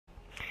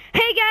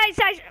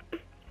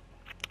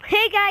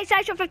Hey guys,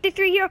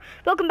 Sasha53 here.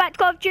 Welcome back to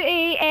Call of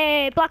Duty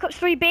Black Ops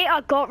 3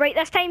 beta. Got right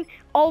this time.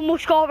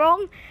 Almost got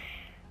wrong.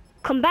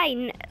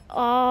 Combine.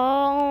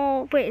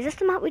 Oh, wait, is this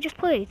the map we just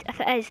played? If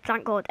it is,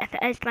 thank God. If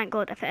it is, thank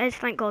God. If it is,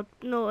 thank God.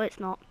 No, it's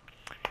not.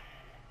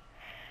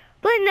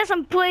 Playing this,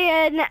 I'm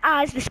playing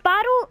as the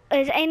Sparrow.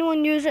 Is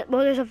anyone use it?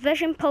 Well, there's a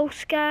Vision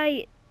Pulse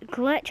guy.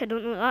 Glitch, I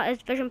don't know what that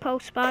is. Vision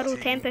Pulse, Sparrow,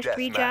 Tempest,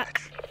 Rejack.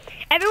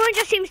 Everyone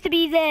just seems to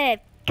be the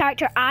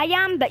character I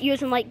am, but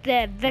using like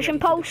the Vision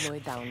Pulse.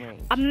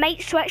 I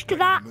might switch to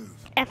that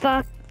if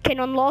I can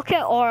unlock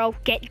it, or I'll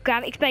get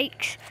gravity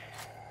spikes.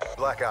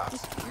 Black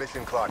Ops,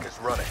 mission clock is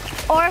running.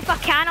 Or if I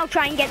can, I'll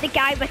try and get the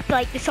guy with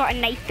like the sort of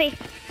knifey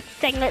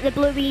thing, like the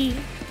bluey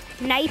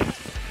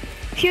knife.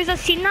 If you've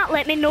seen that,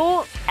 let me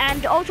know,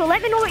 and also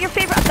let me know what your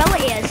favourite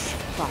ability is.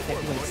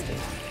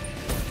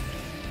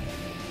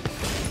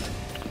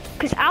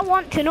 Because I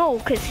want to know,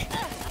 because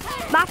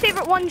my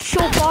favourite one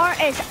so far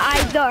is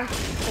either...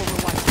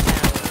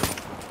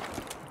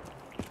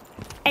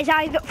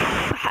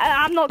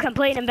 I'm not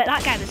complaining, but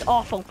that guy was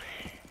awful.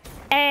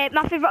 My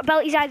favourite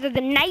ability is either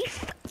the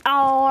knife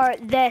or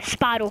the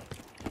Sparrow.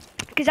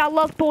 Because I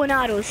love bow and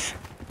arrows.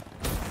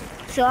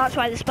 So that's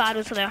why the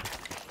Sparrows are there.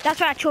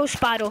 That's why I chose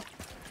Sparrow.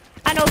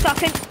 And also I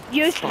couldn't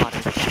use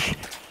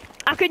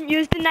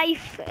the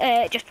knife,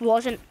 it just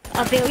wasn't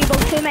available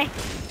to me.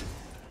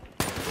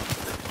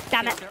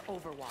 Damn it.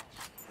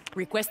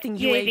 Requesting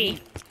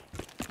UAV.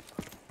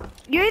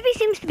 UAV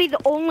seems to be the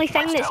only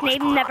thing that's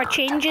name never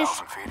changes.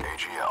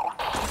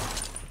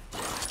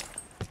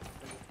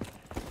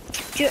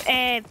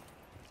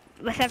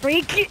 With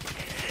every UAV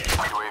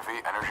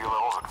energy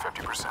levels at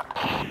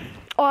 50%.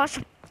 Oh, that's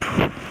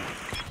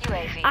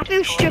I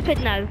feel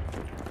stupid now.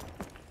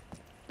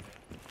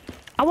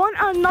 I want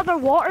another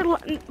water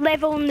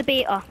level in the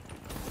beta.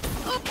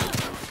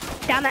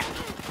 Damn it.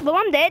 Well,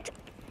 I'm dead.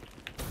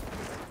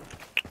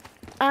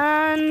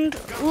 And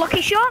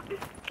lucky shot.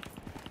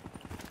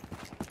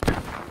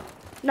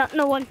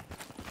 No one.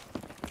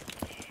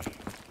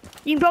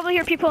 You can probably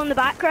hear people in the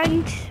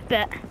background,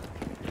 but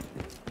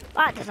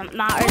that doesn't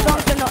matter as long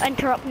as they're not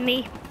interrupting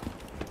me.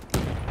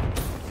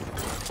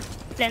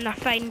 Then they're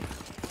fine.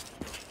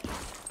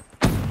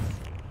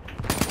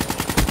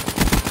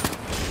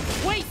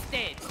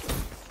 Wasted.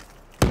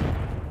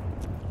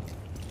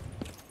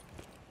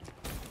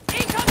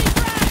 Incoming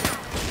frag.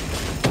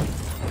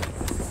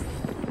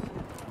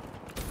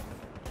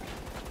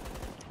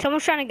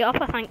 Someone's trying to get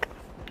up, I think.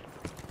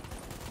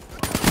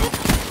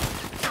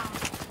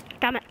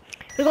 Damn it.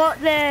 We got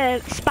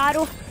the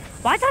Sparrow.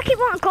 Why do I keep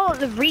wanting to call it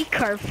the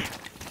recurve?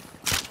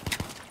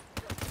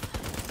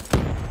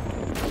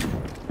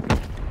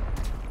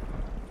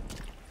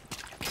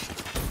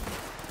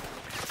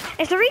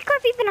 Is the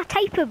recurve even a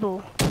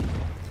typeable?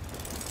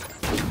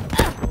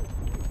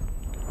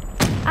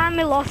 And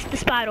we lost the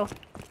Sparrow.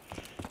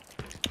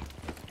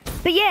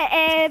 But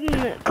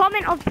yeah,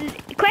 comment of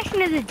the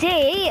question of the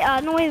day. I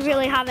know we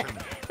haven't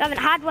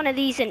had one of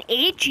these in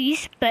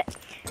ages, but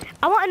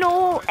I want to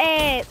know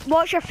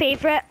what's your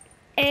favourite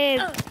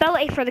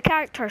ability for the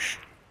characters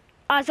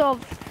as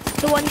of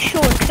the one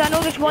shown, because I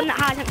know there's one that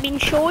hasn't been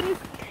shown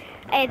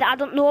that I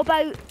don't know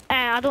about.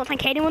 I don't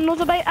think anyone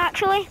knows about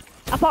actually,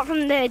 apart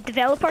from the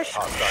developers.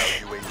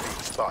 Hostile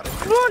UAV spotted.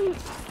 Come on!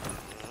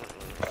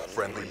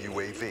 Friendly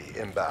UAV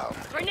inbound.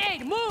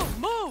 Grenade,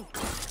 move!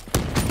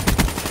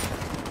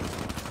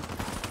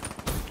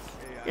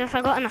 If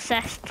I got an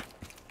assist.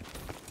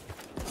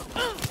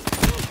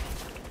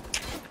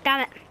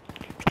 Damn it.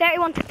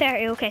 31 to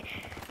 30, okay.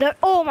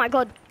 Oh my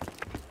god.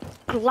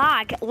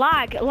 Lag.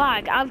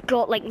 I've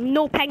got like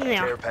no ping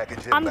there.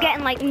 I'm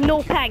getting like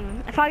no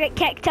ping. If I get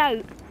kicked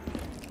out,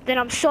 then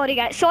I'm sorry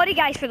guys. Sorry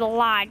guys for the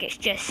lag, it's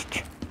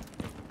just...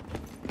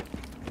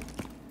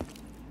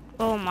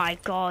 Oh my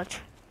god.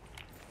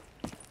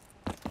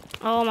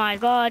 Oh my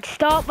god,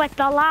 stop with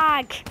the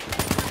lag.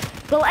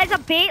 Well, it's a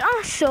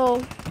beta,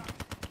 so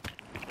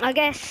I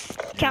guess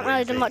can't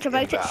really do much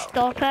about it.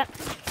 Stop it.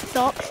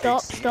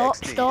 Stop.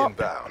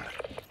 Inbound.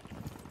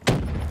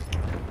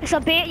 It's a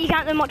beta, you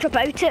can't do much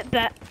about it,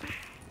 but...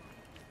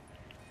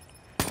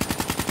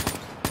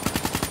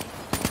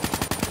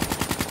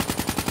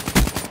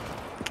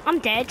 I'm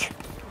dead.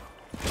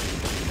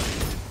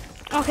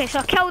 Okay, so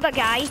I killed a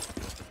guy,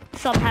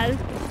 somehow.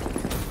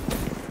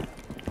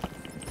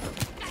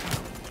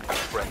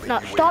 No,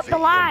 stop the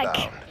lag!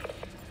 Inbound.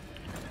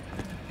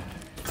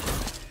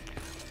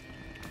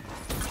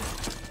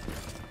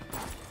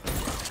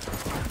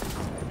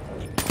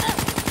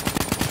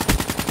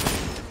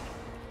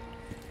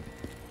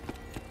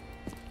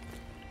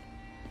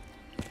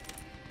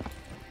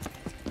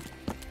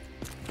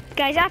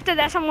 Guys, after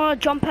this I'm going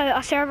to jump out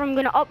a server, I'm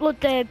going to upload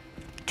the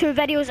 2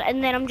 videos,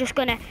 and then I'm just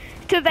going to...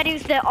 2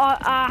 videos that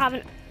I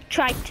haven't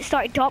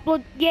started to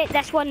upload yet,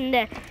 this one and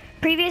the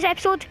previous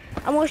episode.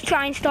 I'm going to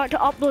try and start to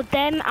upload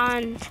them,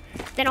 and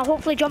then I'll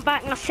hopefully jump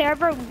back in a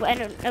server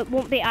and it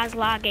won't be as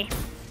laggy.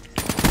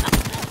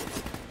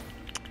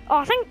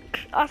 Oh,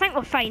 I think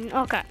we're fine,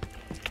 okay.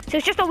 So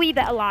it's just a wee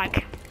bit of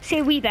lag. Say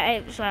a wee bit,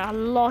 it was a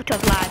lot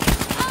of lag.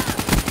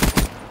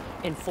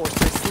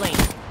 Enforcer slain.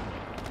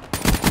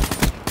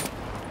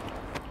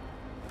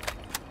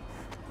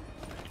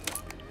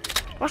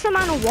 What's the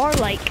Man of War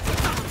like?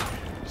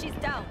 She's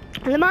down.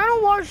 The Man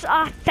of War's,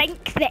 I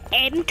think, the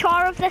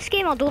MTAR of this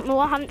game. I don't know.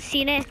 I haven't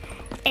seen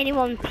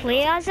anyone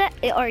play as it,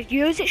 or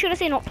use it, should I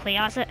say, not play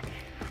as it.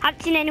 I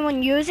haven't seen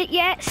anyone use it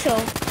yet, so.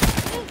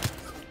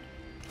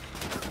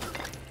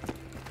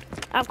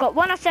 I've got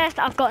 1 assist,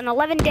 I've got an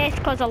 11 death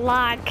because of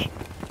lag.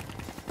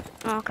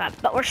 Okay,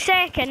 but we're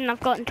second and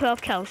I've gotten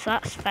 12 kills, so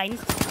that's fine.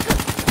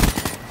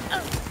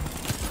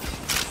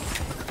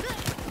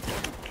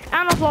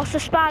 And I've lost the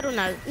Sparrow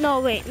now. No,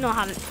 wait, no, I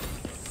haven't.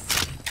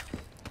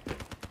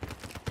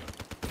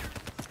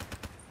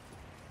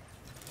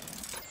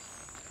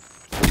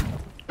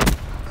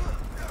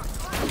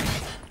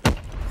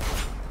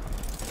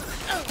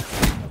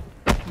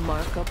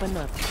 Mark up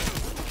another.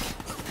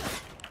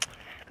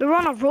 We're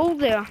on a roll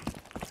there.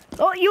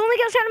 Oh, you only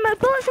get a certain amount of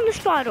bullets from the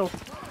Sparrow.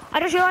 I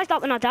just realised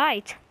that when I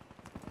died.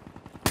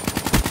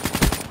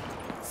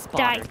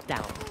 Spotter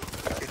down.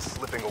 It's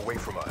slipping away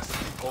from us.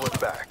 Pull it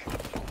back.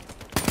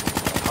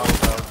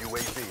 Hostile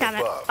UAV Damn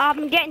it. above.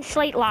 I'm getting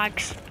slight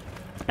lags.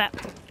 But.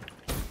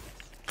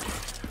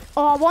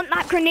 Oh, I want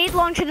that grenade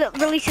launcher that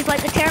releases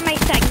like the termite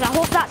things. I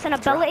hope that's an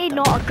ability,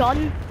 not a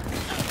gun.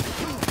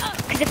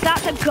 Because if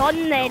that's a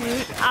gun, then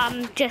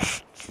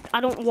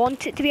I don't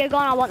want it to be a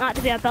gun. I want that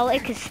to be an ability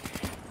because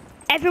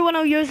everyone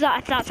will use that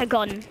if that's a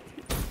gun.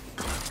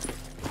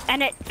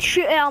 And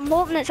I'm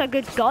hoping it's a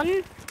good gun.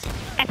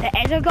 If it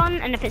is a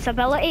gun and if it's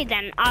ability,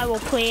 then I will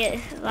play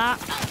it that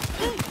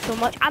so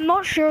much. I'm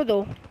not sure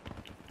though.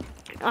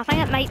 I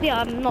think it might be,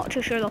 I'm not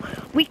too sure though.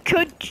 We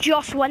could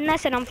just win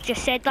this and I've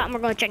just said that and we're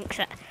going to jinx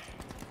it.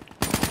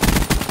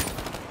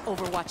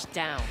 Overwatch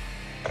down.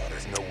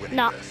 There's no winning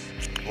Nah. this.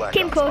 Black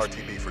Came Ops close.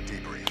 RTB for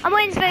debrief. I'm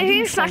waiting for the video,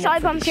 didn't smash sign the up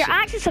like for button this to your shit.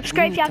 action,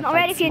 subscribe if you You need haven't to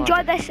already. fight If you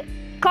enjoyed smarter.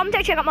 this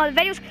content, check out my other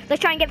videos.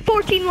 Let's try and get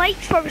 14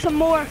 likes for some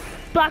more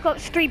Black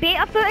Ops 3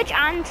 beta footage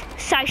and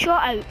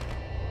Sideshot out.